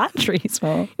batteries for?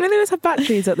 You know, they always have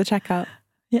batteries at the checkout.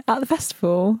 Yeah, at the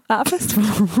festival. At a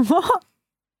festival. What?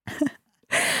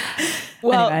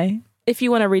 Well, anyway, if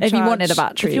you want to recharge, if you wanted a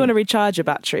battery, if you want to recharge your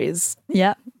batteries,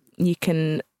 yeah, you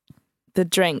can. The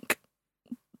drink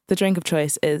of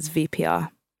choice is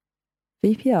VPR.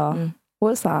 VPR.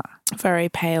 What's that? Very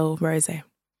pale rosé.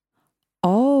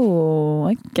 Oh,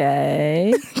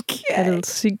 okay. A little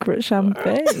secret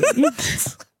champagne.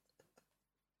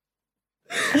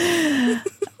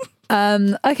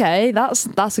 Okay,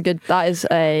 that's a good. That is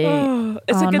a.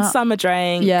 It's a good summer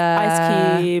drink.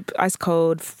 Yeah, ice cube, ice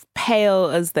cold, pale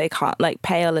as they can't. Like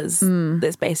pale as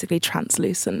it's basically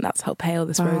translucent. That's how pale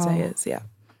this rosé is. Yeah.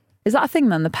 Is that a thing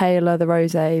then? The paler the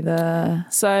rosé, the.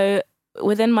 So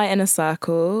within my inner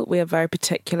circle, we are very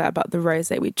particular about the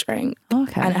rosé we drink.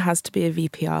 Okay. And it has to be a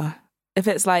VPR. If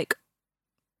it's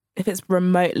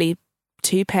remotely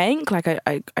too pink, like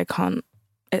I can't.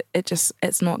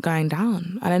 It's not going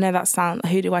down. And I know that sounds.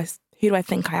 Who do I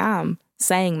think I am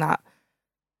saying that?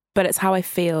 But it's how I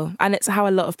feel, and it's how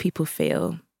a lot of people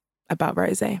feel about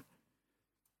rosé.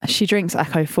 She drinks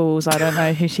Echo Falls. I don't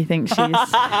know who she thinks she's.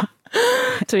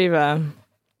 To be fair.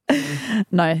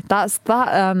 No, that's that.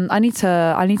 I need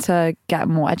to get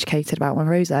more educated about my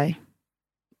rosé.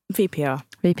 VPR.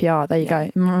 There you go.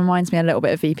 It reminds me a little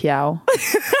bit of VPL.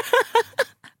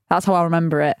 That's how I'll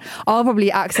remember it. I'll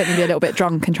probably accidentally be a little bit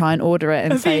drunk and try and order it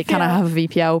and say, "Can I have a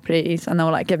VPL, please?" And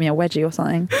they'll like give me a wedgie or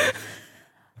something.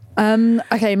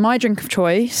 Okay, my drink of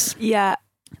choice. Yeah.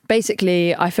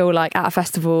 Basically, I feel like at a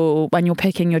festival, when you're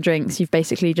picking your drinks, you've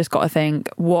basically just got to think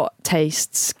what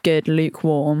tastes good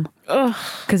lukewarm.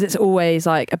 Because it's always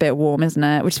like a bit warm, isn't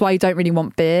it? Which is why you don't really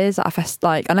want beers at a fest,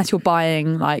 like unless you're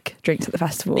buying like drinks at the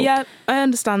festival. Yeah, I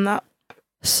understand that.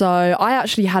 So I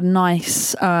actually had a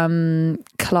nice,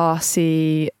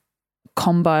 classy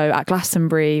combo at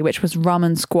Glastonbury, which was rum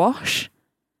and squash.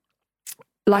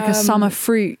 Like a summer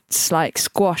fruits, like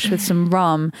squash with some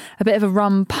rum, a bit of a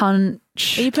rum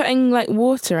punch. Are you putting like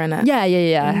water in it?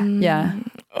 Yeah.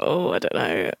 Oh, I don't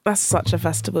know. That's such a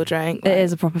festival drink. It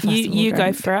is a proper festival You drink.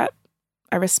 go for it.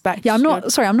 I respect. Yeah, I'm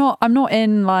not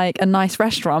in like a nice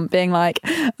restaurant being like,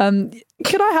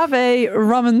 could I have a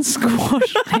rum and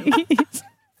squash, please?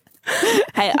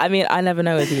 Hey, I mean, I never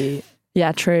know with you.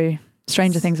 Yeah, true.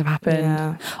 Stranger things have happened.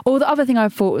 Yeah. Or the other thing I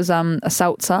thought was a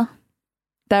seltzer.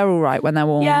 They're all right when they're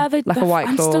warm. Yeah, like a White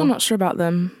Claw. I'm still not sure about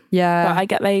them. Yeah. But I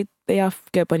get they are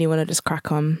good when you want to just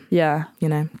crack on. Yeah. You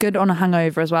know. Good on a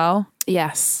hangover as well.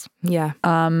 Yes. Yeah.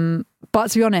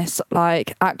 But to be honest,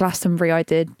 like at Glastonbury, I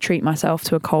did treat myself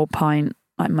to a cold pint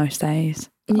like most days.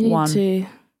 You Like need one. to.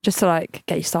 Just to like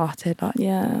get you started, like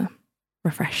Yeah.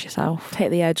 refresh yourself.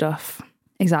 Take the edge off.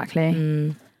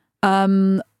 Exactly.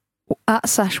 At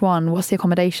Sesh 1, what's the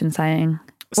accommodation saying?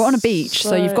 We're on a beach,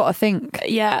 so you've got to think.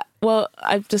 Yeah. Well,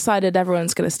 I've decided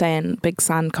everyone's going to stay in big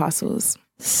sand castles.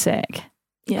 Sick.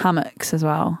 Yeah. Hammocks as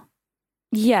well.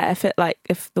 Yeah, if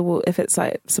it's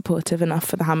like supportive enough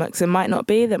for the hammocks, it might not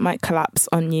be. That might collapse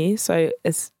on you. So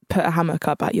it's put a hammock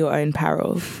up at your own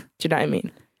peril. Do you know what I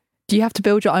mean? Do you have to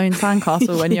build your own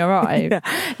sandcastle when you arrive?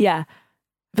 Yeah.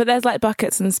 But there's like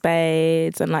buckets and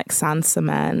spades and like sand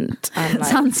cement and like,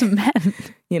 Sand cement.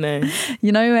 you know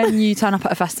when you turn up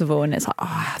at a festival and it's like, oh,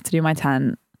 I have to do my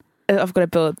tent. I've got to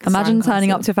build. Imagine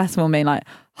turning up to a festival and being like,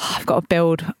 oh, I've got to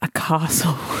build a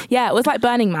castle. Yeah, it was like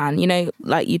Burning Man. You know,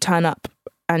 like you turn up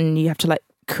and you have to like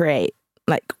create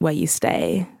like where you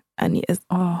stay. And do you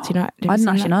know? I didn't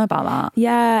actually know about that.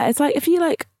 Yeah, it's like if you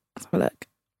like, let's have a look.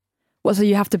 What? So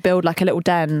you have to build like a little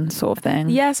den sort of thing?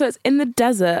 Yeah, so it's in the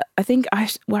desert. I think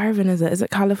where even is it? Is it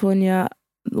California,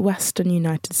 Western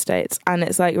United States? And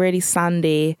it's like really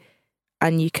sandy,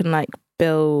 and you can like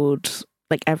build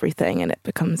like everything, and it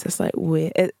becomes this like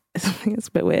weird. It's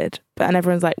a bit weird, and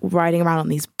everyone's like riding around on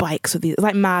these bikes with these. It's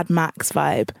like Mad Max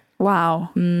vibe.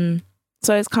 Wow.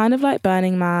 So it's kind of like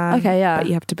Burning Man. Okay, yeah. But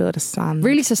you have to build a sand.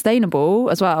 Really sustainable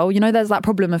as well. You know, there's that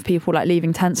problem of people like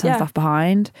leaving tents and stuff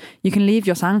behind. You can leave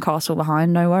your sandcastle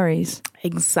behind, no worries.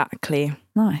 Exactly.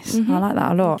 Nice. I like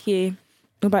that a lot. Thank you.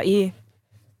 What about you?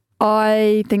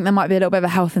 I think there might be a little bit of a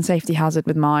health and safety hazard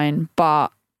with mine, but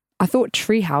I thought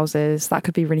tree houses, that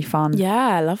could be really fun.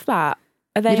 Yeah, I love that.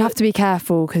 You'd have to be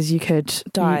careful because you could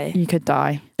die. You could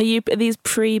die. Are these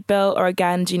pre-built, or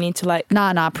again, do you need to like...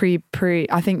 Nah, pre.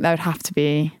 I think there would have to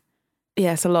be.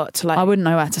 Yeah, it's a lot to like... I wouldn't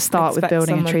know where to start with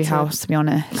building a tree house, to be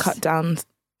honest. Cut down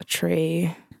a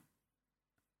tree.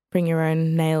 Bring your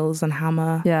own nails and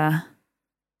hammer. Yeah.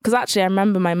 Because actually, I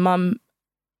remember my mum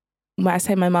when I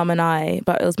say my mum and I,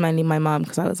 but it was mainly my mum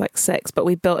because I was like 6, but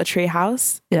we built a tree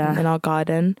house in our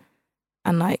garden,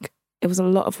 and like it was a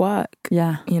lot of work.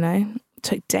 Yeah. You know, it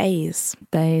took days.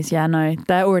 Yeah, no,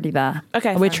 they're already there.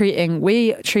 Okay. We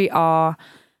treat our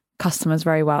customers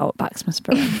very well at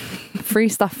Baxmasbury. Free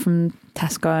stuff from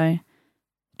Tesco,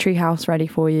 treehouse ready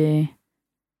for you.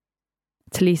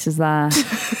 Talisa's there.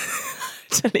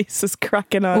 Talisa's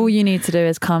cracking on. All you need to do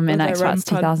is come in X Factor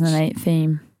 2008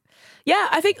 theme. Yeah,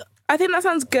 I think that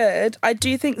sounds good. I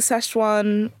do think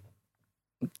Szechuan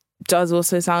does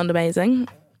also sound amazing.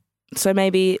 So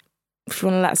maybe if you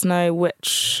want to let us know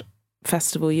which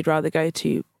festival you'd rather go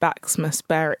to,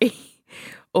 Baxmasbury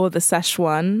or the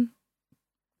Szechuan,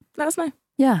 let us know.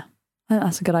 Yeah, I think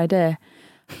that's a good idea.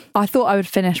 I thought I would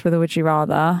finish with a would you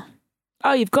rather.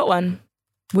 Oh, you've got one.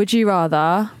 Would you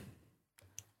rather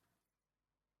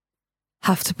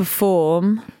have to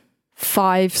perform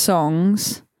 5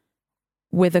 songs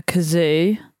with a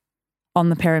kazoo on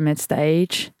the pyramid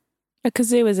stage? A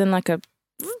kazoo is in like a...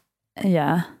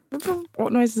 Yeah.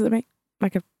 What noise does it make?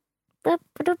 Like a...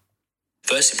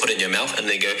 First you put it in your mouth and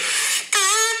then you go...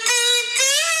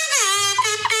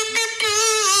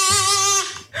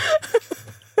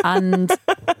 And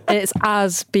it's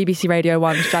as BBC Radio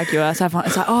 1's Jaguar. So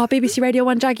everyone's like, oh, BBC Radio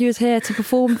 1 Jaguar's here to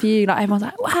perform for you. Like everyone's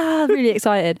like, wow, really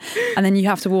excited. And then you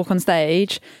have to walk on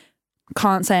stage,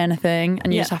 can't say anything,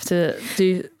 and you just have to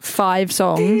do 5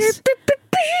 songs.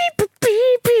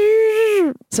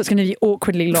 So it's going to be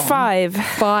awkwardly long.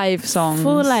 5 songs.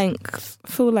 Full length.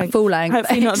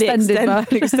 Hopefully not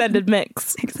the extended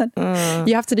mix.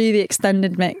 You have to do the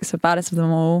extended mix of Baddest of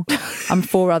Them All and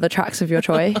 4 other tracks of your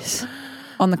choice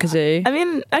on the kazoo. I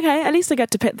mean, okay, at least I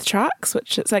get to pick the tracks,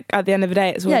 which it's like at the end of the day,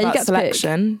 it's all about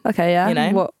selection. Okay, yeah. You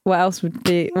know? What else would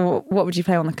be? What would you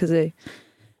play on the kazoo?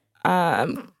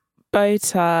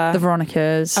 Bota, the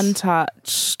Veronicas,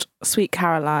 Untouched, Sweet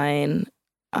Caroline.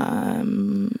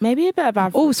 Maybe a bit of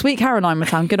Avril. Oh, Sweet Caroline would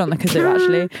sound good on the kazoo,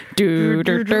 actually. Do,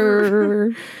 do,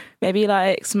 do. Maybe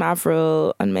like some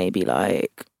Avril, and maybe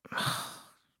like,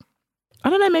 I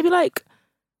don't know, maybe like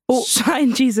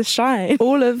Shine Jesus Shine.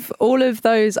 All of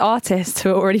those artists who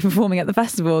are already performing at the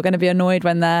festival are going to be annoyed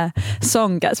when their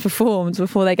song gets performed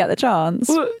before they get the chance.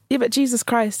 Well, yeah, but Jesus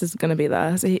Christ is going to be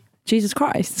there. So Jesus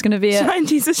Christ is going to be Shine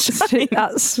Jesus Shine.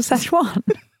 That's Szechuan.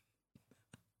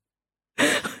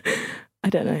 I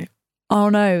don't know. Oh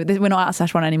no, we're not at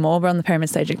Szechuan anymore. We're on the pyramid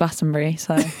stage at Glastonbury.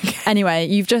 So anyway,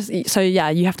 you have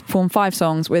to perform 5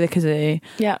 songs with a kazoo.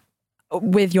 Yeah.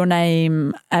 With your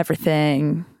name,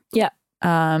 everything. Yeah.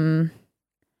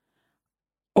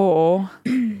 Or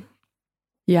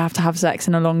you have to have sex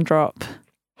in a long drop.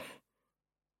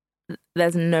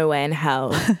 There's no way in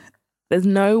hell. There's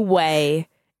no way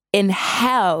in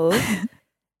hell.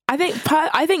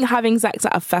 I think having sex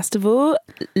at a festival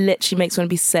literally makes one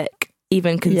be sick.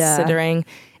 Even considering,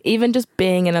 even just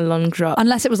being in a long drop.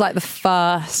 Unless it was like the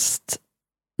first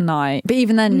night, but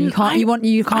even then, you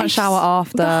can't shower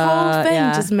after. The whole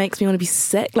thing just makes me want to be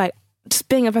sick. Like, just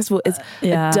being at a festival is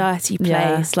a dirty place.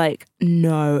 Yeah. Like,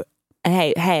 no.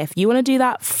 Hey, if you want to do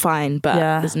that, fine, but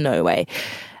there's no way.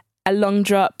 A long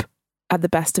drop at the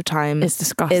best of times is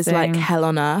disgusting. Is like hell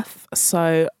on earth.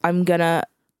 So I'm gonna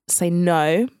say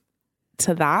no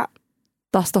to that.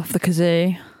 Dust off the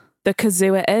kazoo. The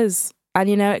kazoo it is. And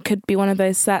you know, it could be one of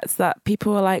those sets that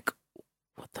people are like,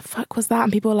 what the fuck was that?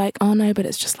 And people are like, oh no, but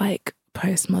it's just like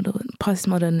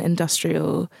postmodern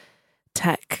industrial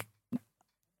tech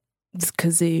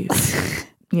kazoo.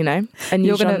 You know? And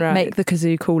you're going to make the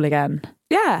kazoo cool again.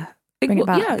 Yeah. Bring it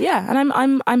back. Yeah.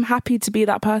 And I'm happy to be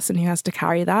that person who has to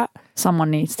carry that. Someone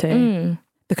needs to.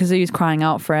 The kazoo's crying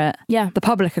out for it. Yeah. The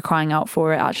public are crying out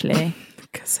for it, actually. The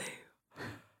kazoo.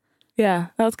 Yeah,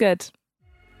 that was good.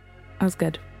 That was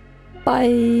good. Bye.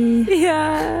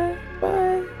 Yeah.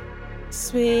 Bye.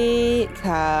 Sweet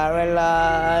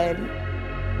Caroline.